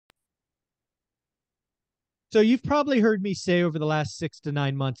So you've probably heard me say over the last 6 to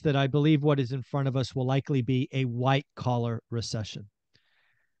 9 months that I believe what is in front of us will likely be a white collar recession.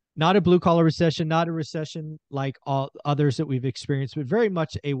 Not a blue collar recession, not a recession like all others that we've experienced, but very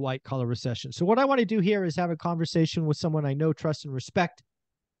much a white collar recession. So what I want to do here is have a conversation with someone I know, trust, and respect,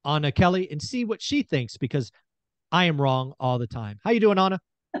 Anna Kelly, and see what she thinks because I am wrong all the time. How you doing, Anna?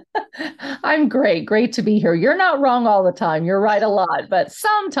 I'm great. Great to be here. You're not wrong all the time. You're right a lot, but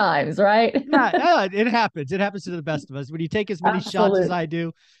sometimes, right? Yeah, it happens. It happens to the best of us. When you take as many shots as Absolutely. I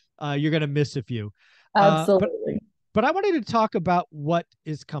do, you're going to miss a few. Uh, but Absolutely. but I wanted to talk about what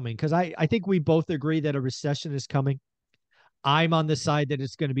is coming because I think we both agree that a recession is coming. I'm on the side that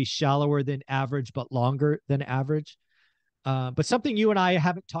it's going to be shallower than average, but longer than average. But something you and I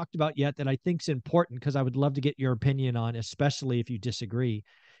haven't talked about yet that I think is important because I would love to get your opinion on, especially if you disagree,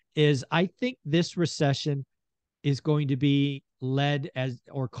 is I think this recession is going to be led as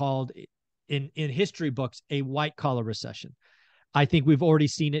or called in history books a white collar recession. I think we've already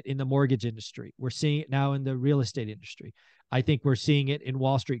seen it in the mortgage industry. We're seeing it now in the real estate industry. I think we're seeing it in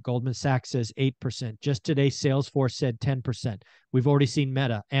Wall Street. Goldman Sachs says 8%. Just today, Salesforce said 10%. We've already seen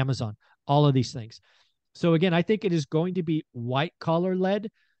Meta, Amazon, all of these things. So again, I think it is going to be white collar led,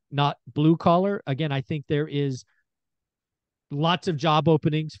 not blue collar. Again, I think there is lots of job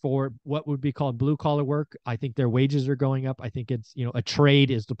openings for what would be called blue collar work. I think their wages are going up. I think it's, a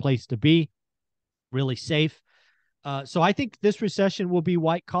trade is the place to be, really safe. So I think this recession will be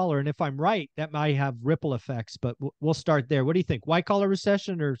white collar. And if I'm right, that might have ripple effects, but we'll start there. What do you think? White collar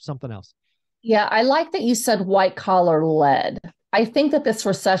recession or something else? Yeah, I like that you said white collar led. I think that this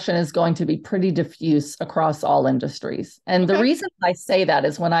recession is going to be pretty diffuse across all industries. And the Okay. reason I say that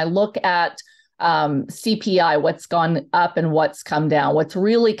is when I look at CPI, what's gone up and what's come down. What's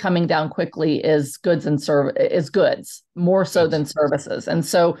really coming down quickly is goods more so Goods. than services. And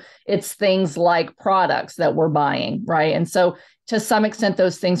so it's things like products that we're buying, right? And so to some extent,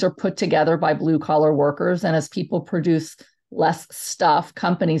 those things are put together by blue collar workers. And as people produce less stuff,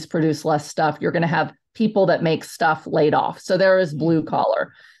 companies produce less stuff, you're going to have people that make stuff laid off. So there is Hmm. blue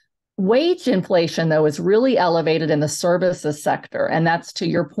collar. Wage inflation, though, is really elevated in the services sector. And that's to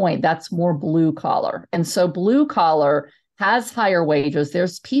your point, that's more blue collar. And so blue collar has higher wages.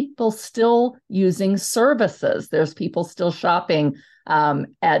 There's people still using services, there's people still shopping,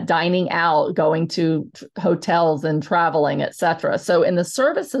 at dining out, going to hotels and traveling, et cetera. So in the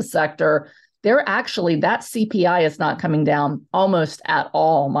services sector, they're actually, that CPI is not coming down almost at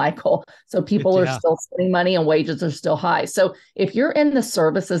all, Michael. So people are Yeah. still spending money and wages are still high. So if you're in the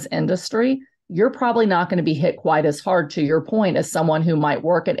services industry, you're probably not going to be hit quite as hard, to your point, as someone who might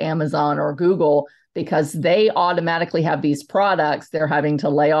work at Amazon or Google, because they automatically have these products they're having to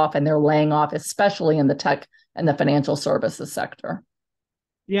lay off, and they're laying off, especially in the tech and the financial services sector.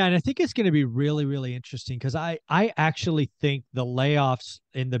 Yeah, and I think it's going to be really, really interesting because I actually think the layoffs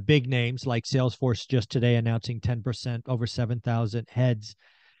in the big names like Salesforce just today announcing 10% over 7,000 heads.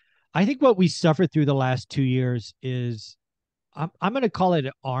 I think what we suffered through the last 2 years is I'm going to call it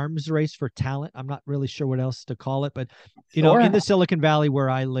an arms race for talent. I'm not really sure what else to call it, but in Sure. the Silicon Valley where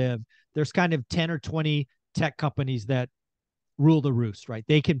I live, there's kind of 10 or 20 tech companies that rule the roost, right?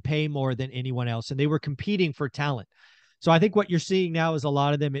 They can pay more than anyone else, and they were competing for talent. So I think what you're seeing now is a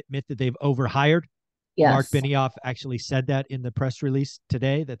lot of them admit that they've overhired. Mark Yes. Benioff actually said that in the press release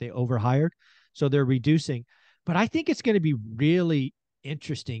today that they overhired. So they're reducing. But I think it's going to be really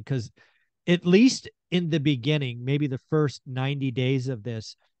interesting because at least in the beginning, maybe the first 90 days of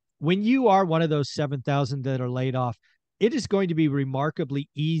this, when you are one of those 7,000 that are laid off, it is going to be remarkably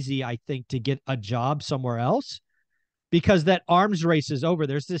easy, I think, to get a job somewhere else because that arms race is over.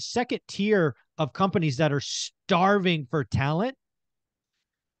 There's this second tier of companies that are starving for talent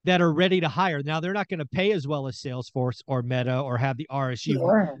that are ready to hire. Now, they're not going to pay as well as Salesforce or Meta or have the RSU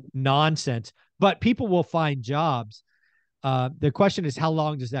Sure. nonsense, but people will find jobs. The question is, how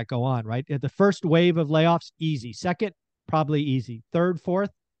long does that go on, right? The first wave of layoffs, easy. Second, probably easy. Third,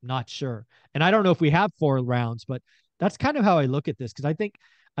 fourth, not sure. And I don't know if we have 4 rounds, but that's kind of how I look at this because I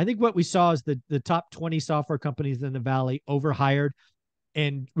think what we saw is the top 20 software companies in the valley overhired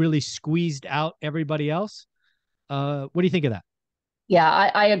and really squeezed out everybody else. What do you think of that? Yeah,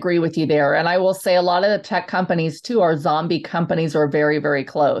 I agree with you there. And I will say a lot of the tech companies too are zombie companies, or very, very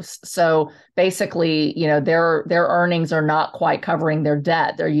close. So basically, their earnings are not quite covering their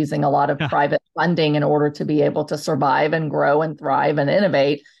debt. They're using a lot of private funding in order to be able to survive and grow and thrive and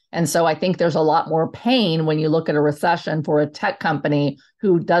innovate. And so I think there's a lot more pain when you look at a recession for a tech company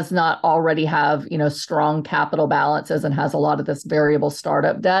who does not already have, strong capital balances and has a lot of this variable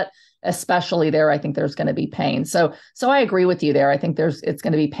startup debt. especially there, I think there's going to be pain. So I agree with you there. I think it's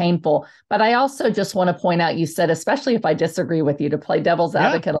going to be painful. But I also just want to point out, you said, especially if I disagree with you, to play devil's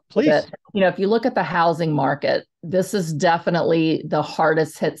advocate a little bit, if you look at the housing market, this is definitely the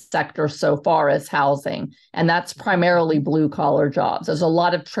hardest hit sector so far as housing. And that's primarily blue collar jobs. There's a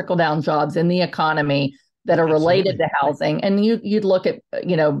lot of trickle down jobs in the economy that are related to housing. And you'd look at,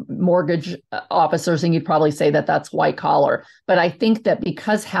 mortgage officers, and you'd probably say that that's white collar. But I think that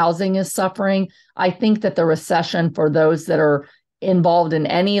because housing is suffering, I think that the recession for those that are involved in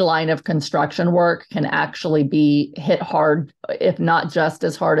any line of construction work can actually be hit hard, if not just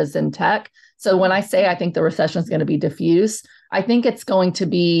as hard as in tech. So when I say I think the recession is going to be diffuse, I think it's going to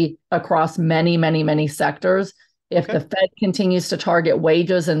be across many, many, many sectors. If the Fed continues to target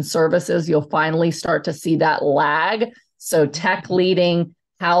wages and services, you'll finally start to see that lag. So tech leading,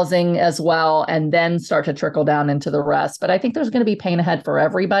 housing as well, and then start to trickle down into the rest. But I think there's going to be pain ahead for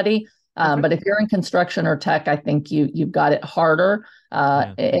everybody. But if you're in construction or tech, I think you've got it harder,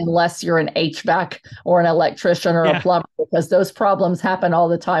 unless you're an HVAC or an electrician or a plumber, because those problems happen all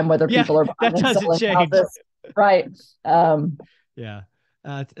the time, whether people are buying and selling houses. Right.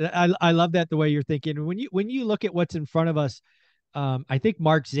 I love that, the way you're thinking. When you look at what's in front of us, I think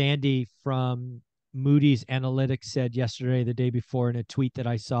Mark Zandi from Moody's Analytics said yesterday, the day before, in a tweet that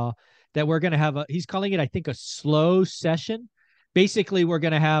I saw, that we're going to have he's calling it, I think, a slow session. Basically, we're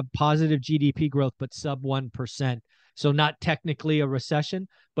going to have positive GDP growth, but sub 1%. So not technically a recession,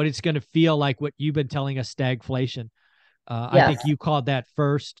 but it's going to feel like what you've been telling us, stagflation. I think you called that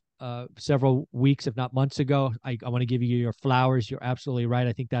first several weeks, if not months ago. I want to give you your flowers. You're absolutely right.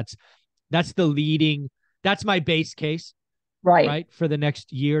 I think that's my base case, right? For the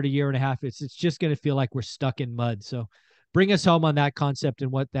next year to year and a half. It's just going to feel like we're stuck in mud. So bring us home on that concept and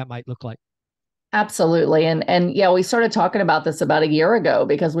what that might look like. Absolutely. And yeah, we started talking about this about a year ago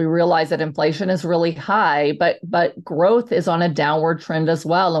because we realized that inflation is really high, but growth is on a downward trend as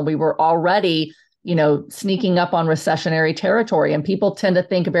well. And we were already, sneaking up on recessionary territory, and people tend to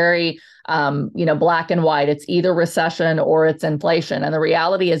think very, black and white. It's either recession or it's inflation. And the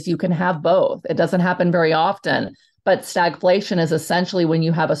reality is you can have both. It doesn't happen very often, but stagflation is essentially when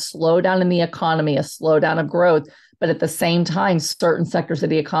you have a slowdown in the economy, a slowdown of growth, but at the same time, certain sectors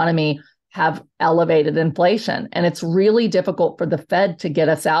of the economy have elevated inflation. And it's really difficult for the Fed to get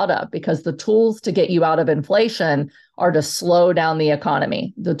us out of, because the tools to get you out of inflation are to slow down the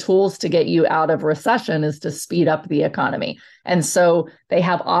economy. The tools to get you out of recession is to speed up the economy. And so they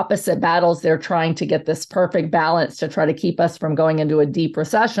have opposite battles. They're trying to get this perfect balance to try to keep us from going into a deep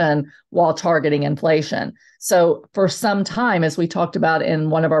recession while targeting inflation. So for some time, as we talked about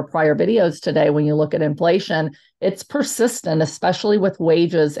in one of our prior videos today, when you look at inflation, it's persistent, especially with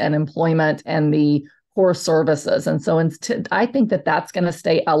wages and employment and the core services. And so I think that that's going to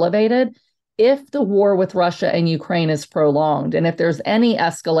stay elevated if the war with Russia and Ukraine is prolonged. And if there's any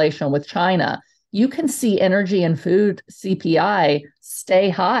escalation with China, you can see energy and food CPI stay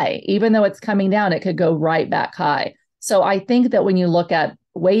high. Even though it's coming down, it could go right back high. So I think that when you look at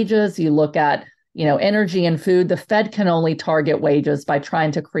wages, you look at energy and food, the Fed can only target wages by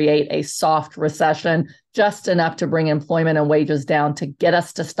trying to create a soft recession, just enough to bring employment and wages down to get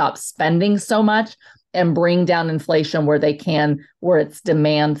us to stop spending so much and bring down inflation where they can, where it's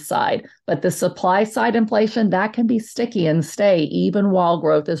demand side. But the supply side inflation, that can be sticky and stay even while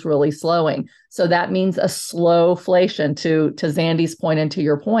growth is really slowing. So that means a slow inflation. To Zandy's point and to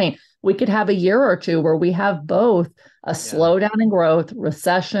your point, we could have a year or two where we have both a slowdown in growth,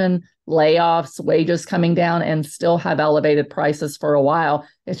 recession, layoffs, wages coming down, and still have elevated prices for a while.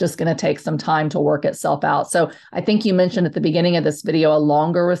 It's just going to take some time to work itself out. So I think you mentioned at the beginning of this video, a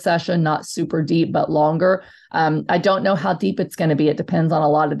longer recession, not super deep, but longer. I don't know how deep it's going to be. It depends on a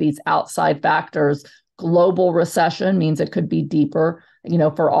lot of these outside factors. Global recession means it could be deeper,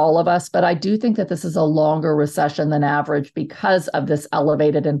 for all of us. But I do think that this is a longer recession than average because of this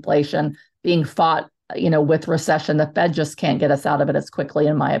elevated inflation being fought with recession. The Fed just can't get us out of it as quickly,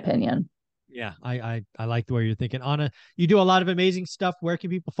 in my opinion. Yeah, I like the way you're thinking. Anna, you do a lot of amazing stuff. Where can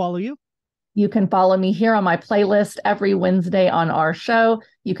people follow you? You can follow me here on my playlist every Wednesday on our show.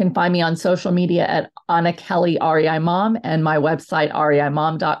 You can find me on social media at Anna Kelly REI Mom and my website,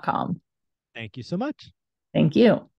 reimom.com. Thank you so much. Thank you.